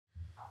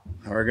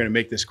We're going to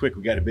make this quick.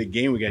 We got a big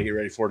game we got to get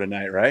ready for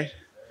tonight, right?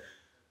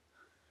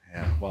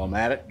 Yeah. While I'm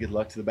at it, good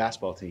luck to the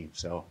basketball team.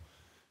 So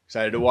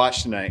excited to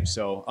watch tonight.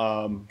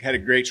 So had a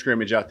great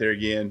scrimmage out there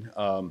again.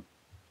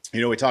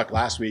 We talked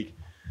last week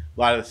a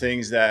lot of the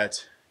things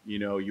that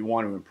you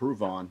want to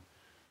improve on.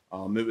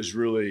 It was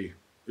really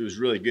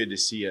good to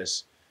see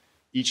us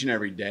each and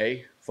every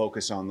day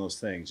focus on those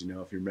things. If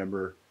you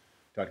remember,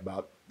 talked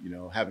about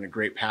having a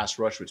great pass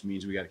rush, which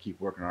means we got to keep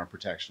working on our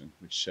protection.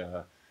 Which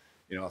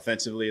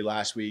offensively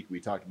last week we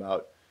talked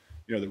about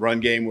the run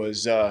game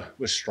was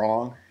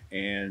strong,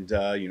 and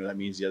that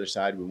means the other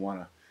side we want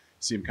to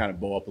see them kind of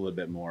bow up a little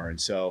bit more. And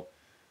so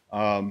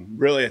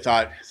really I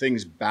thought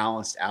things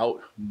balanced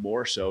out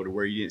more so to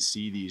where you didn't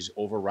see these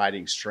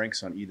overriding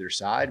strengths on either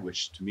side,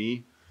 which to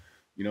me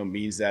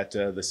means that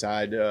the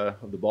side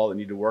of the ball that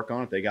need to work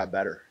on it, they got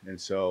better. And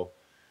so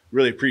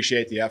really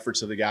appreciate the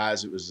efforts of the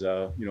guys. It was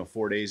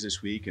 4 days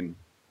this week, and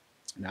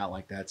not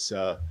like that's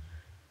a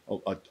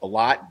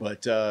lot,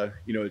 but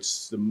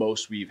it's the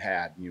most we've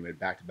had. We had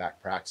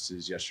back-to-back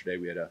practices yesterday.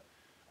 We had a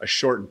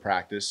shortened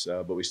practice,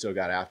 but we still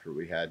got after it.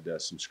 We had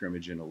some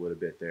scrimmage in a little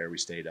bit there. We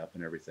stayed up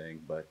and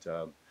everything, but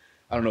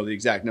I don't know the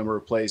exact number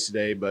of plays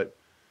today, but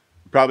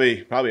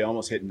probably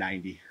almost hit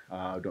 90.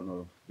 I don't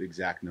know the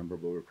exact number,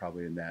 but we're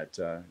probably in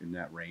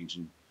that range,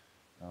 and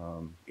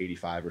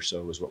 85 or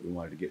so is what we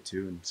wanted to get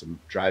to, and some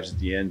drives at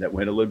the end that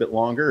went a little bit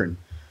longer, and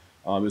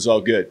it was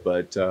all good.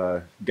 But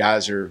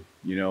guys are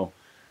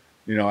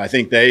I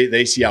think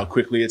they see how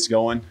quickly it's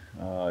going,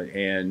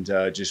 and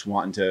just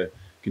wanting to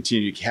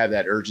continue to have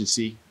that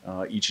urgency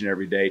each and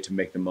every day to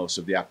make the most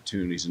of the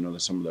opportunities. I know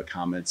there's some of the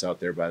comments out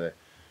there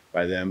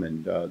by them,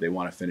 and they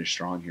want to finish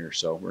strong here.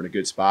 So we're in a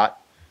good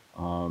spot.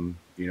 In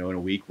a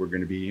week we're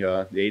going to be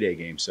the 8A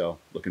game, so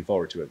looking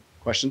forward to it.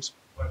 Questions?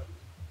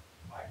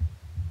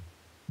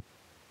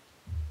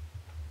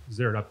 Is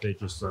there an update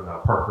just on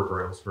Parker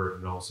Brailsford,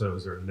 and also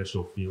is there an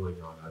initial feeling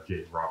on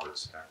Jaden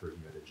Roberts after he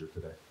got injured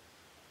today?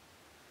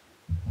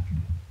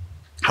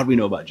 How do we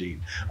know about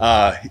Jaden?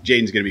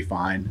 Jaden's going to be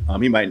fine.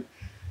 He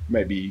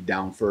might be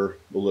down for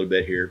a little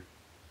bit here,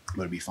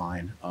 but it'll be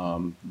fine.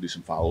 Do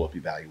some follow-up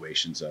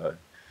evaluations,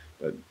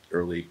 but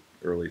early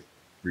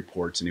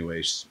reports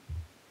anyways,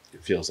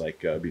 it feels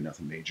like it'll be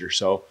nothing major.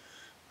 So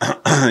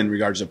in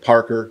regards to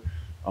Parker,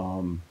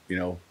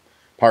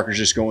 Parker's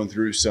just going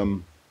through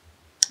some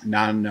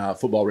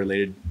non-football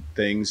related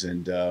things,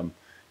 and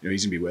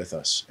he's gonna be with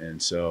us,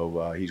 and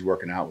so he's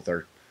working out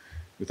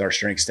with our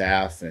strength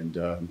staff, and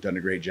done a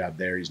great job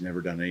there. He's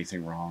never done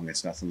anything wrong.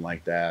 It's nothing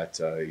like that.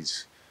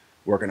 He's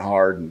working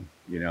hard, and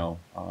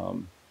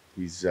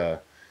he's gonna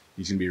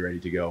be ready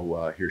to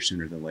go here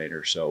sooner than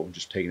later. So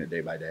just taking it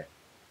day by day.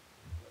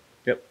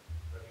 Yep.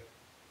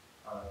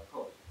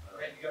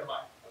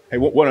 Hey,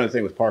 one other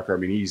thing with Parker. I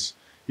mean, he's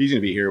gonna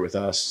be here with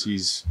us.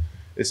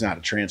 It's not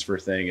a transfer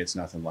thing. It's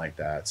nothing like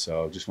that.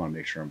 So just want to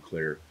make sure I'm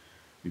clear.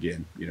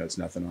 Again, it's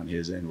nothing on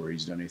his end where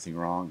he's done anything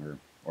wrong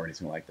or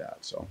anything like that.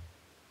 So.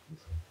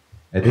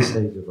 At this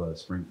stage of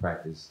spring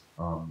practice,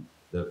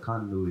 the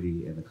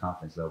continuity and the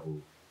confidence level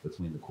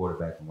between the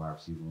quarterback and wide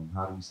receiver room,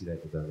 how do you see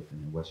that developing,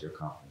 and what's your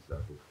confidence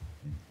level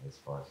as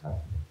far as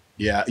happening?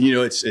 Yeah,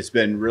 it's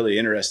been really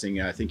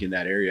interesting. I think in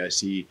that area I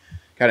see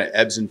kind of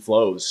ebbs and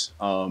flows,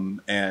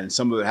 and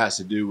some of it has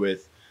to do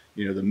with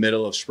the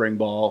middle of spring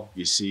ball.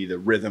 You see the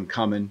rhythm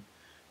coming,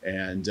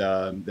 and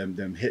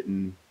them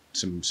hitting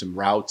some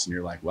routes, and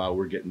you're like, wow,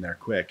 we're getting there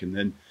quick. And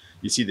then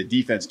you see the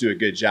defense do a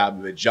good job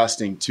of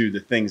adjusting to the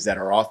things that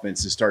our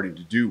offense is starting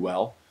to do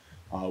well,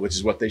 which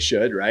is what they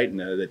should, right? And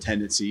the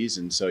tendencies.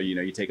 And so,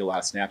 you take a lot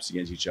of snaps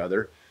against each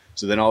other.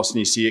 So then all of a sudden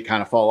you see it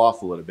kind of fall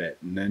off a little bit.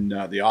 And then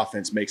the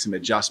offense makes some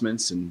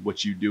adjustments and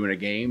what you do in a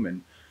game.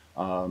 And,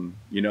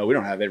 we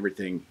don't have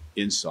everything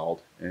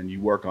installed, and you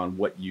work on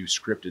what you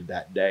scripted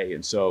that day.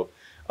 And so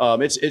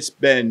it's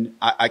been,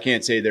 I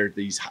can't say there are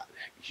these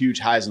huge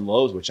highs and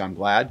lows, which I'm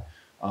glad.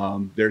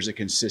 There's a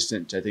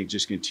consistent, I think,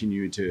 just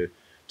continuing to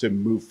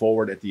move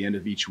forward at the end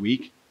of each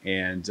week.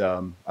 And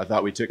I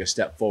thought we took a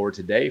step forward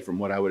today from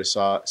what I would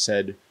have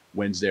said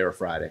Wednesday or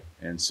Friday.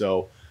 And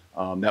so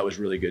that was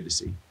really good to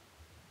see.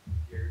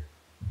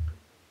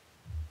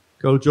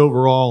 Coach,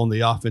 overall on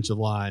the offensive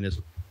line is,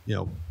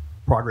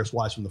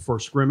 progress-wise from the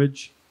first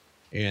scrimmage,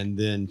 and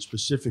then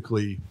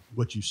specifically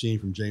what you've seen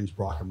from James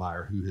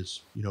Brockemeyer, who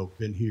has,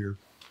 been here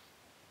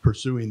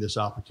pursuing this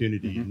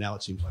opportunity, and now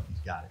it seems like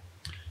he's got it.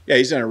 Yeah,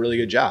 he's done a really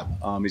good job.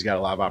 He's got a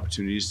lot of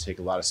opportunities to take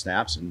a lot of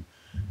snaps and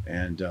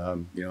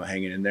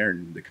hanging in there,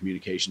 and the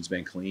communication's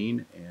been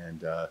clean.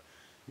 And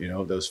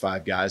those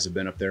 5 guys have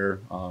been up there.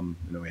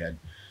 We had,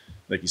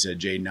 like you said,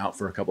 Jaden out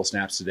for a couple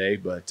snaps today,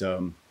 but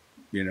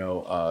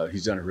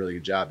he's done a really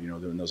good job.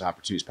 When those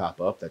opportunities pop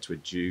up, that's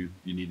what you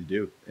need to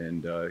do.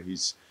 And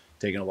he's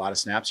taken a lot of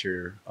snaps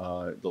here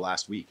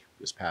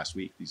this past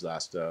week, these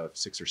last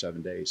 6 or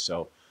 7 days.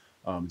 So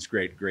it's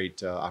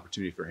great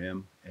opportunity for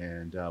him.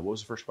 And what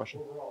was the first question?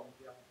 Overall,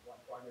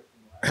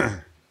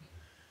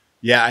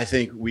 yeah, I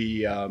think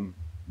we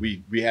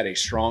had a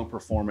strong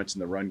performance in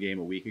the run game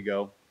a week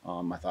ago.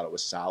 I thought it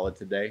was solid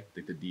today. I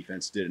think the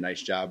defense did a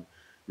nice job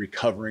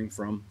recovering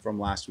from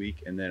last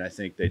week. And then I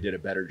think they did a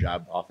better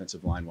job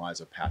offensive line wise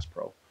of pass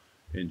pro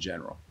in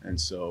general. And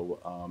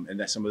so, and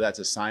that some of that's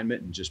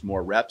assignment and just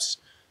more reps.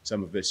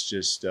 Some of it's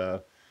just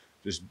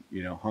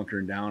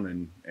hunkering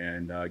down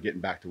and getting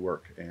back to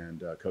work.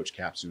 And Coach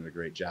Cap's doing a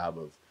great job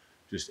of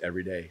just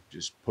every day,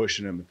 just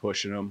pushing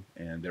them,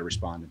 and they're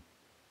responding.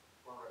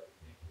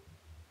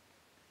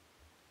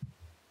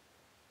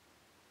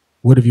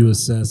 What have you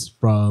assessed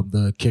from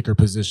the kicker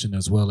position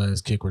as well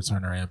as kick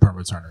returner and punt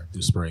returner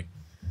through spring?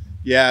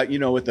 Yeah,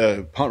 with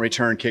the punt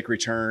return, kick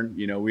return,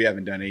 we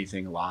haven't done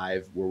anything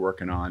live. We're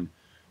working on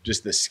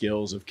just the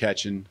skills of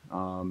catching. I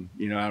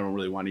don't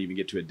really want to even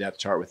get to a depth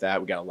chart with that.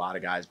 We got a lot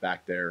of guys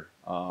back there,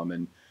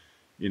 and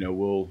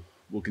we'll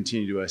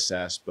continue to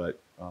assess. But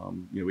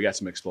we got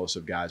some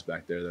explosive guys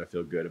back there that I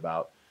feel good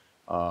about.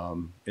 At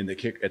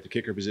the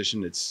kicker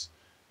position, it's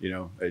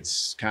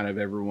kind of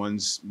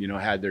everyone's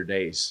had their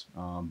days,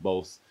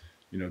 both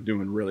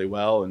doing really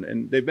well,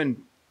 and they've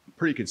been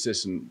pretty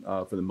consistent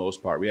for the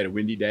most part. We had a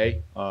windy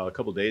day a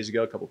couple days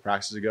ago, a couple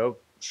practices ago.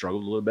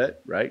 Struggled a little bit,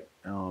 right?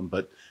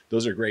 But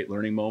those are great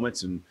learning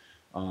moments, and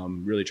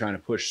really trying to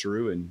push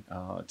through. And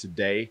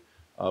today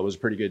was a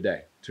pretty good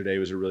day. Today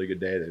was a really good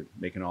day. They're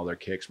making all their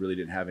kicks. Really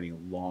didn't have any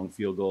long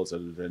field goals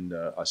other than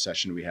a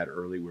session we had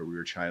early where we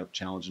were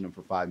challenging them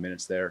for 5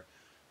 minutes there.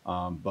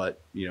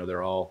 But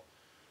they're all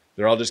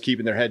just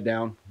keeping their head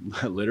down,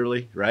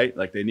 literally, right?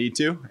 Like they need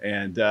to,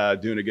 and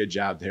doing a good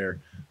job there.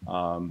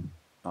 And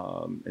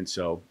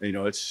so,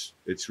 it's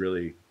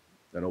really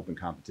an open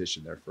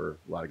competition there for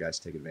a lot of guys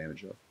to take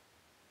advantage of.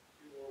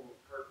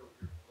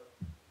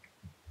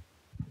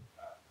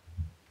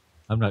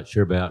 I'm not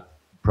sure about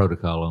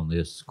protocol on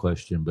this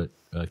question, but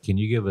can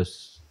you give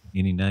us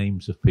any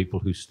names of people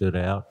who stood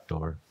out,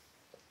 or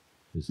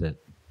is that?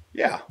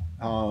 Yeah.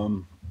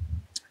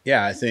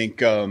 I think,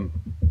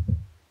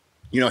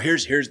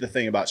 here's the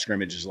thing about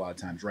scrimmages a lot of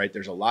times, right?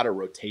 There's a lot of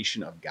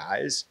rotation of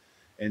guys.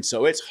 And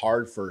so it's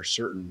hard for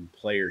certain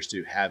players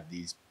to have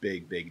these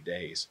big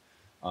days.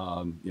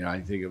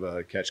 I think of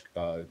a catch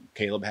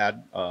Caleb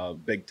had,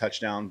 big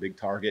touchdown, big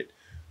target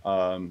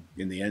in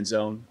the end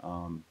zone.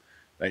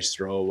 Nice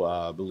throw.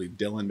 I believe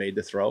Dylan made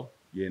the throw,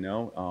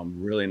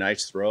 really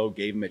nice throw,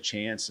 gave him a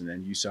chance. And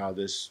then you saw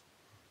this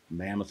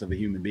mammoth of a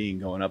human being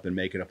going up and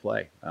making a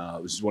play.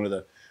 It was one of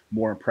the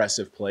more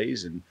impressive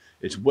plays, and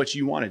it's what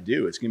you want to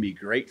do. It's going to be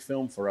great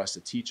film for us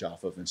to teach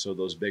off of. And so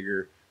those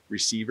bigger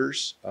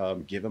receivers,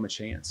 give them a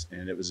chance.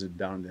 And it was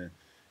down in the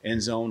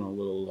end zone, a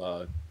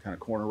little kind of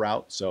corner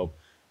route. So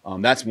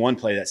that's one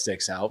play that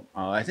sticks out.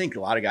 I think a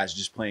lot of guys are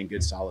just playing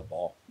good, solid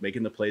ball,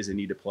 making the plays they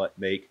need to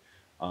make.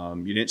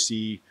 You didn't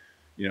see,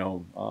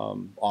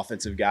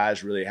 offensive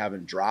guys really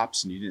having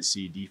drops, and you didn't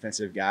see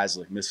defensive guys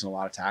like missing a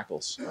lot of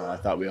tackles. I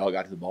thought we all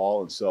got to the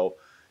ball. And so,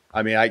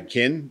 I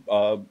can,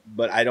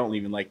 but I don't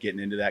even like getting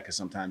into that because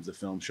sometimes the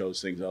film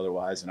shows things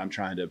otherwise, and I'm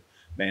trying to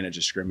manage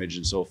a scrimmage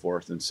and so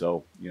forth. And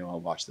so, I'll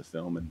watch the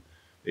film, and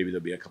maybe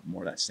there'll be a couple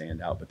more that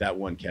stand out. But that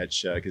one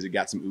catch, because it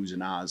got some oohs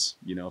and ahs,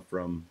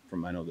 from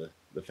I know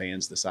the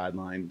fans, the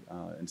sideline.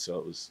 And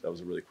so that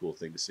was a really cool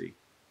thing to see.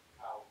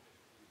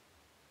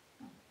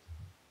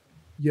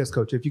 Yes,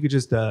 Coach. If you could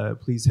just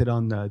please hit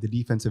on the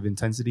defensive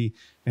intensity,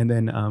 and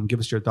then give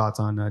us your thoughts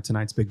on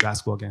tonight's big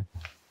basketball game.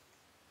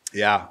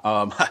 Yeah.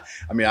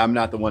 I'm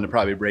not the one to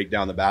probably break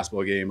down the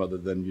basketball game other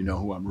than,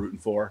 who I'm rooting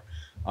for.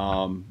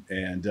 I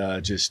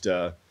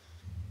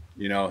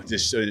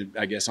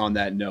guess on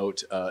that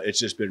note, it's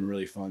just been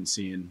really fun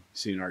seeing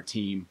our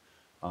team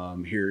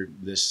here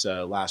this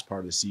last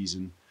part of the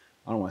season.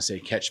 I don't want to say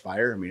catch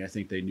fire. I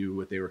think they knew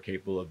what they were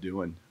capable of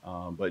doing,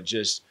 but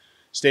just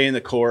staying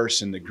the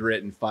course and the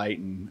grit and fight.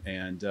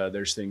 And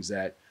there's things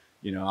that,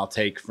 I'll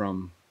take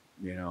from,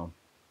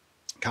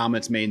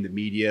 comments made in the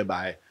media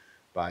by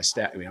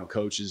staff,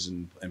 coaches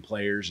and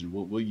players. And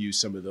we'll use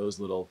some of those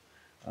little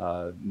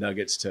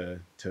nuggets to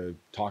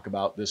talk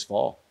about this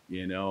fall,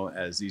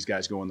 as these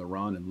guys go on the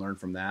run and learn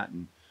from that.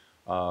 And,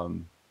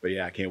 but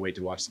yeah, I can't wait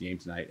to watch the game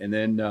tonight. And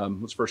then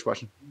what's the first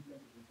question?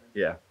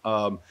 Yeah.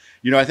 I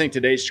think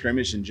today's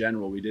scrimmage in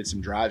general, we did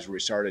some drives where we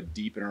started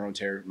deep in our own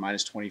territory,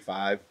 minus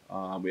 25.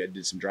 We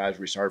did some drives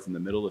where we started from the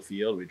middle of the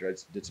field. We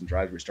did some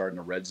drives where we started in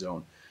the red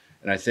zone.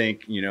 And I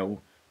think,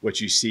 what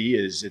you see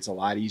is it's a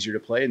lot easier to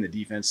play in the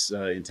defense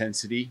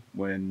intensity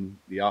when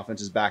the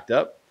offense is backed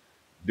up,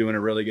 doing a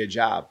really good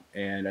job.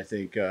 And I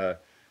think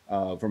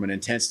from an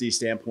intensity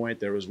standpoint,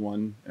 there was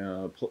one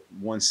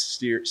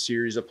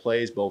series of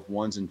plays, both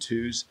ones and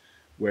twos,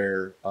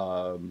 where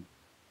the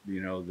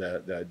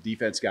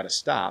defense got to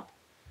stop,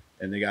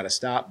 and they got to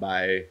stop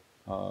by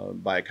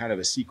kind of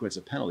a sequence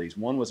of penalties.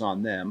 One was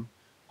on them.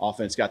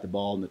 Offense got the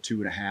ball in the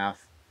 2.5,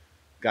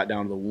 got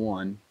down to the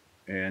 1,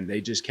 and they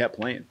just kept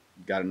playing.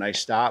 Got a nice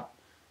stop.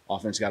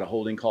 Offense got a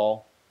holding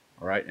call,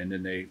 all right, and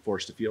then they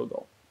forced a field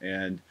goal.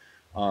 And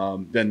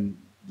then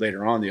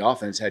later on, the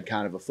offense had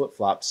kind of a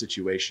flip-flop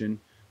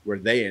situation where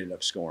they ended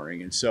up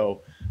scoring. And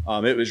so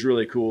it was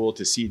really cool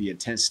to see the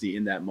intensity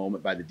in that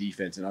moment by the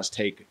defense and us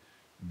take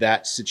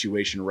that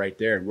situation right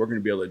there, and we're going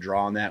to be able to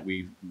draw on that.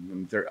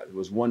 There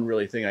was one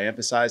really thing I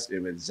emphasized. It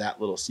was that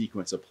little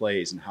sequence of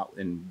plays and how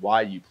and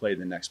why you play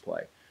the next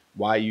play,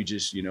 why you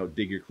just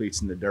dig your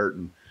cleats in the dirt,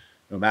 and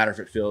no matter if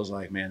it feels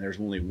like, man, there's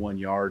only 1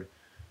 yard,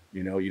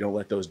 you don't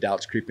let those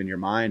doubts creep in your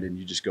mind, and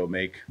you just go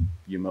make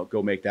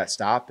that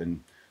stop, and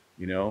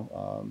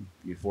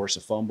you force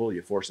a fumble,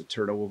 you force a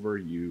turnover,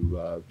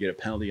 you get a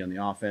penalty on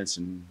the offense,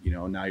 and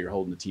now you're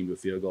holding the team to a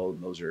field goal,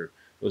 and those are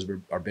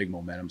big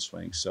momentum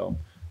swings. So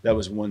that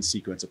was one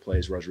sequence of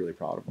plays where I was really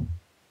proud of them.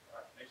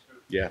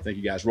 Yeah, thank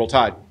you guys. Roll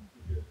Tide.